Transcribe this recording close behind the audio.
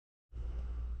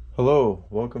Hello,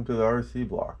 welcome to the RC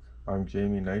block. I'm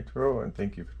Jamie Nitro and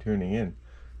thank you for tuning in.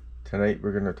 Tonight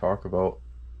we're going to talk about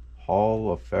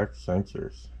Hall effect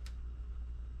sensors.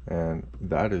 And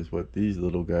that is what these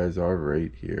little guys are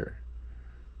right here.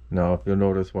 Now if you'll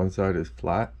notice, one side is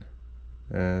flat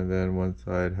and then one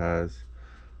side has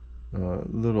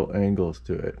little angles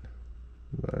to it.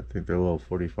 I think they're little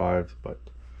 45s, but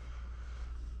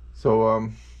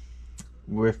so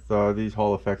with these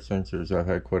Hall effect sensors, I've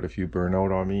had quite a few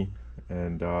burnout on me,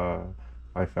 and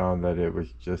I found that it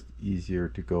was just easier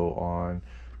to go on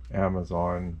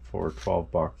Amazon for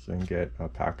 12 bucks and get a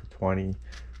pack of 20.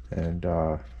 And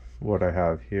what I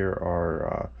have here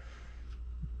are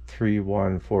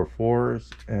 3144s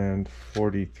and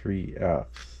 43Fs,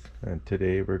 and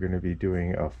today we're going to be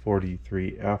doing a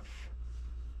 43F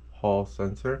Hall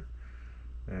sensor.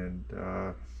 And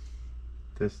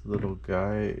this little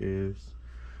guy is,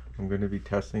 I'm going to be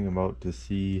testing him out to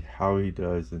see how he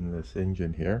does in this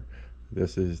engine here.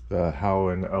 This is the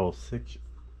Howin L6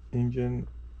 engine.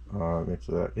 It's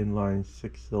an inline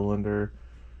 6-cylinder,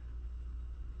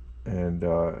 and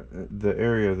the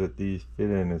area that these fit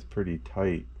in is pretty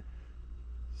tight,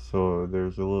 so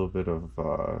there's a little bit of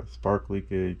spark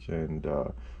leakage and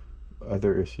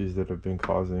other issues that have been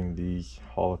causing these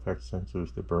Hall effect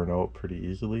sensors to burn out pretty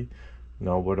easily.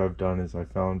 Now what I've done is I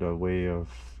found a way of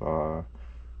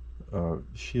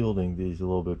shielding these a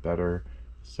little bit better,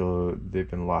 so they've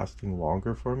been lasting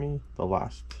longer for me. The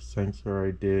last sensor I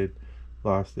did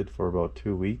lasted for about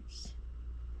 2 weeks,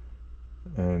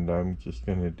 and I'm just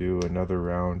going to do another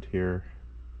round here.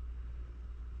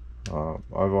 I've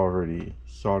already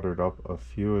soldered up a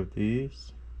few of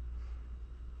these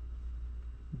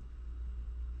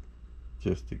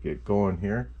just to get going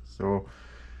here. So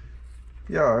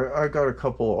yeah, I got a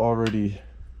couple already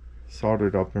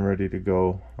soldered up and ready to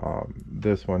go.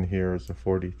 This one here is a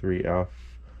 43F.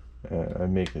 I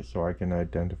make it so I can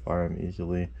identify them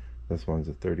easily. This one's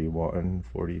a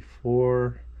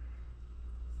 3144.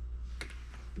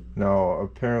 Now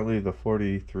apparently the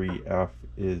 43F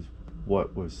is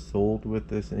what was sold with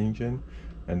this engine,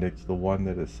 and it's the one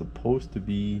that is supposed to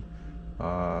be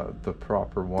the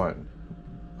proper one.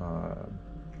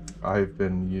 I've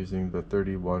been using the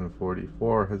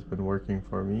 3144, has been working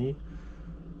for me,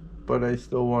 but I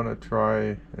still want to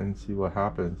try and see what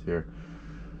happens here.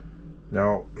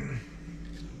 Now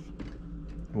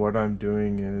what I'm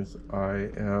doing is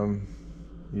I am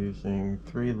using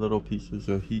 3 little pieces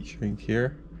of heat shrink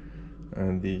here,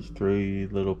 and these 3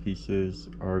 little pieces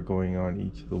are going on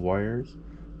each of the wires.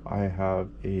 I have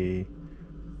a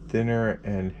thinner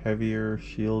and heavier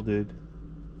shielded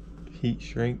heat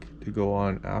shrink to go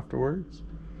on afterwards.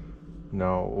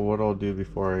 Now what I'll do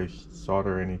before I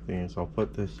solder anything is I'll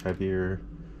put this heavier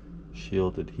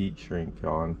shielded heat shrink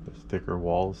on, this thicker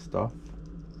wall stuff,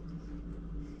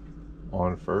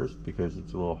 on first, because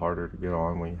it's a little harder to get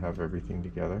on when you have everything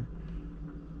together.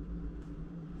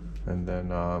 And then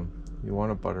you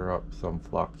want to butter up some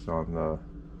flux on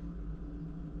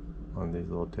these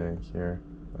little tanks here.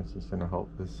 That's just going to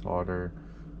help this solder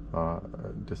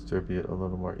distribute a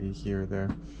little more easier there,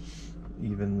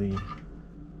 evenly.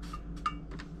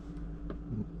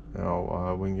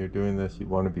 Now when you're doing this, you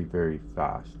want to be very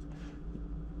fast.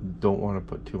 Don't want to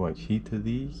put too much heat to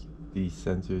these. These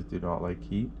sensors do not like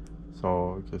heat,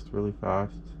 so just really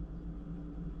fast.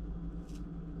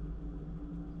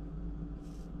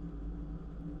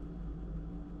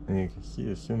 And you can see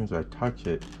as soon as I touch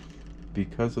it,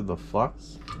 because of the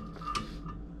flux,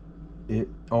 it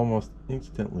almost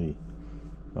instantly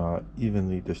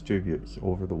evenly distributes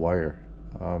over the wire.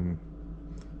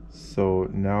 So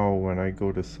now when I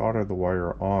go to solder the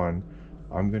wire on,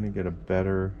 I'm going to get a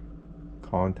better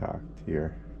contact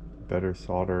here, better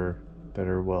solder,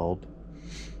 better weld,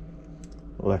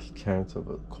 less chance of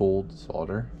a cold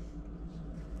solder.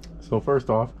 So first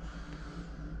off,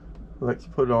 let's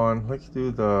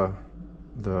do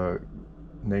the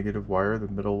negative wire, the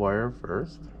middle wire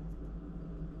first.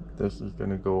 This is going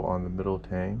to go on the middle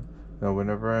tang. Now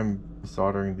whenever I'm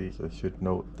soldering these, I should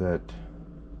note that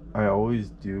I always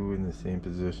do in the same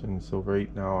position. So right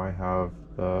now I have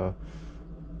the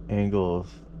angle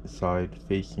side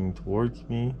facing towards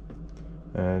me,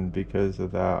 and because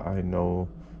of that I know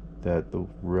that the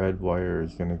red wire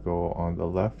is going to go on the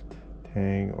left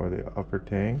tang or the upper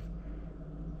tang.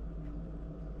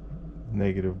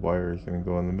 Negative wire is going to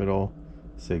go in the middle.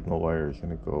 Signal wire is going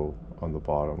to go on the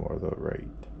bottom or the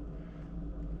right.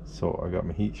 So I got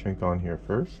my heat shrink on here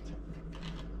first.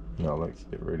 Now let's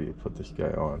get ready to put this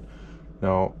guy on.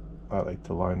 Now I like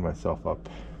to line myself up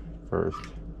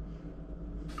first,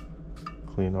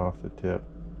 clean off the tip,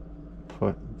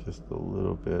 put just a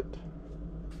little bit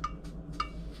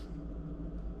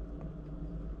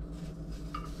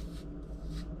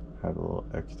had a little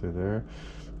extra there.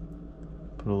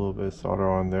 Put a little bit of solder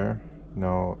on there.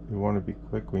 Now you want to be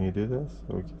quick when you do this,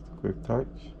 so just a quick touch.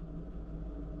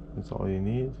 That's all you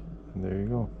need, and there you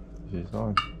go. She's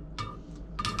on.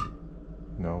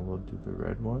 Now we'll do the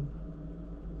red one,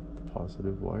 the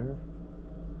positive wire.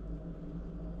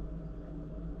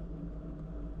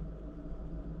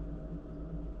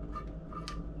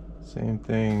 Same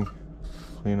thing,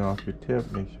 clean off your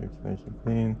tip, make sure it's nice and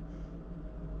clean.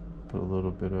 Put a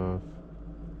little bit of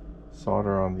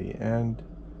solder on the end,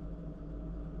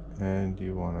 and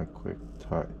you want a quick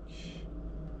touch.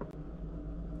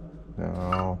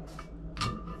 Now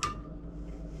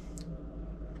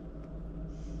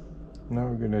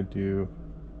we're going to do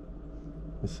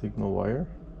the signal wire.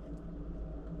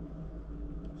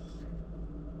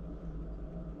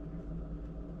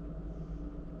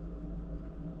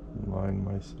 Line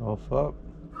myself up.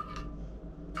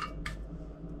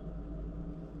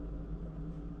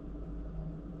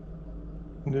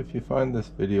 And if you find this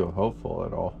video helpful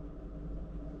at all,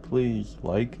 please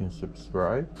like and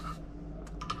subscribe.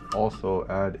 Also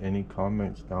add any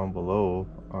comments down below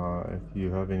if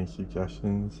you have any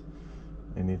suggestions,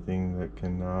 anything that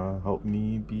can help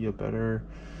me be a better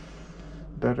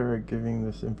at giving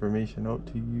this information out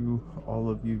to you, all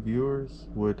of you viewers,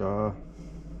 would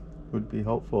be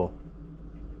helpful.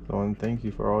 So, and thank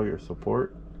you for all your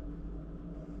support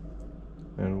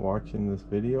and watching this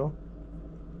video.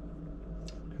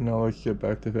 And now let's get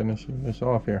back to finishing this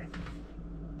off here.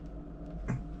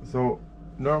 So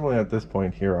normally at this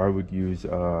point here I would use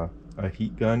a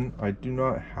heat gun. I do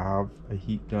not have a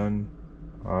heat gun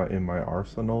in my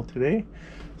arsenal today,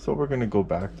 so we're going to go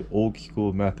back to old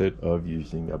school method of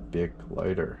using a big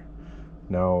lighter.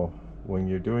 Now when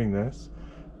you're doing this,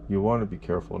 you want to be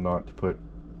careful not to put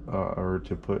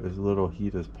to put as little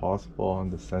heat as possible on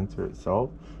the sensor itself.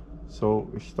 So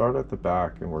start at the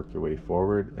back and work your way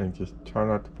forward, and just try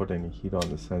not to put any heat on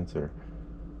the sensor,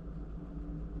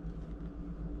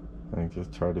 and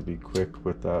just try to be quick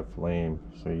with that flame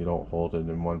so you don't hold it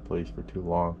in one place for too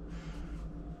long.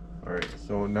 Alright,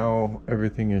 so now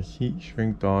everything is heat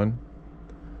shrinked on.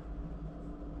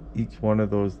 Each one of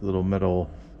those little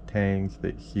metal tangs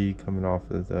that you see coming off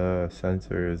of the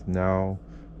sensor is now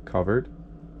covered.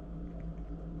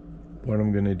 What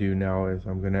I'm going to do now is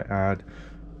I'm going to add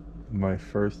my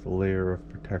first layer of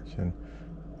protection.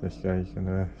 This guy's going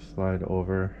to slide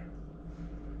over,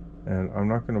 and I'm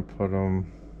not going to put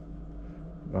them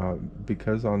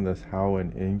because on this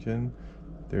Howin engine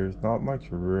there's not much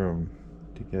room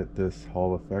to get this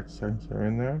Hall effect sensor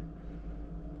in there,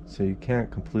 so you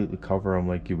can't completely cover them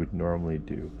like you would normally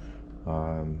do.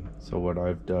 So what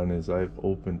I've done is I've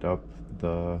opened up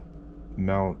the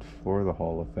mount for the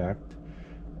Hall effect,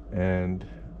 and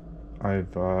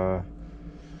I've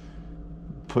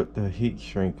put the heat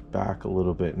shrink back a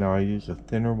little bit. Now I use a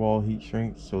thinner wall heat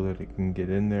shrink so that it can get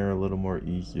in there a little more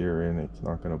easier, and it's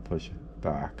not going to push it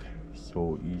back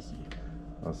so easy.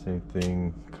 Same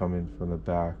thing coming from the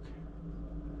back,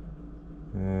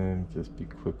 and just be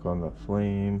quick on the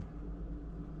flame.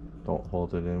 Don't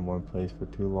hold it in one place for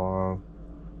too long.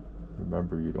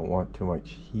 Remember, you don't want too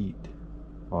much heat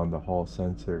on the Hall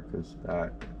sensor because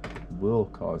that will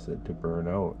cause it to burn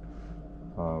out.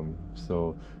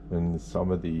 So in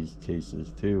some of these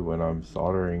cases too, when I'm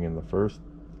soldering in the first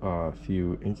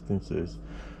few instances,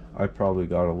 I probably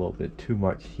got a little bit too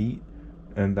much heat,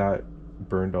 and that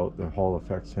burned out the Hall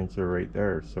effect sensor right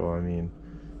there. So I mean,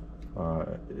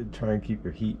 try and keep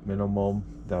your heat minimum.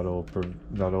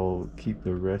 That'll keep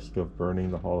the risk of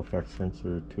burning the Hall effect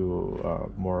sensor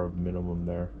to more of a minimum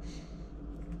there.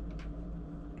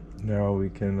 Now we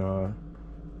can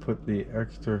put the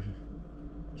extra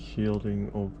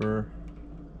shielding over,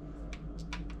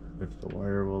 if the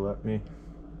wire will let me.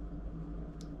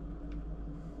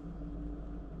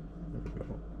 There we go.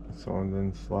 So, and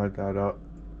then slide that up.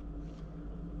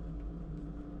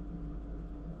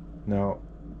 Now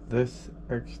this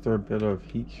extra bit of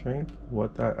heat shrink,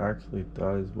 what that actually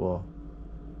does will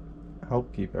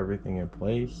help keep everything in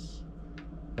place.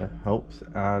 It helps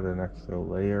add an extra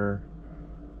layer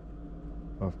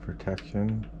of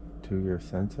protection to your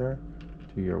sensor,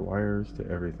 to your wires, to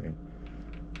everything.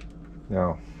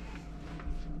 Now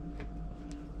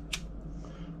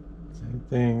same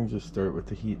thing, just start with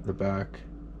the heat in the back.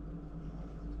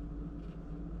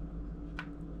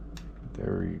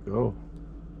 There you go.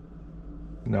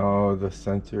 Now the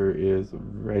sensor is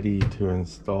ready to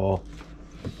install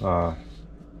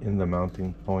in the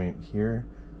mounting point here,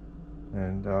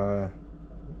 and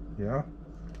yeah,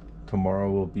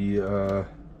 tomorrow will be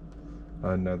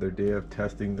another day of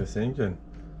testing this engine.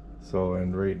 So,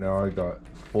 and right now I got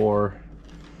four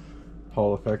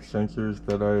Hall effect sensors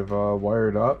that I've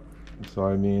wired up. So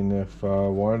I mean, if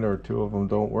one or two of them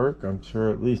don't work, I'm sure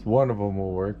at least one of them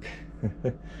will work.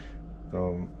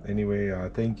 So anyway,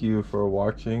 thank you for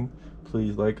watching.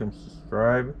 Please like and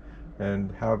subscribe,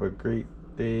 and have a great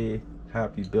day.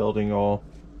 Happy building all.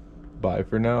 Bye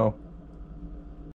for now.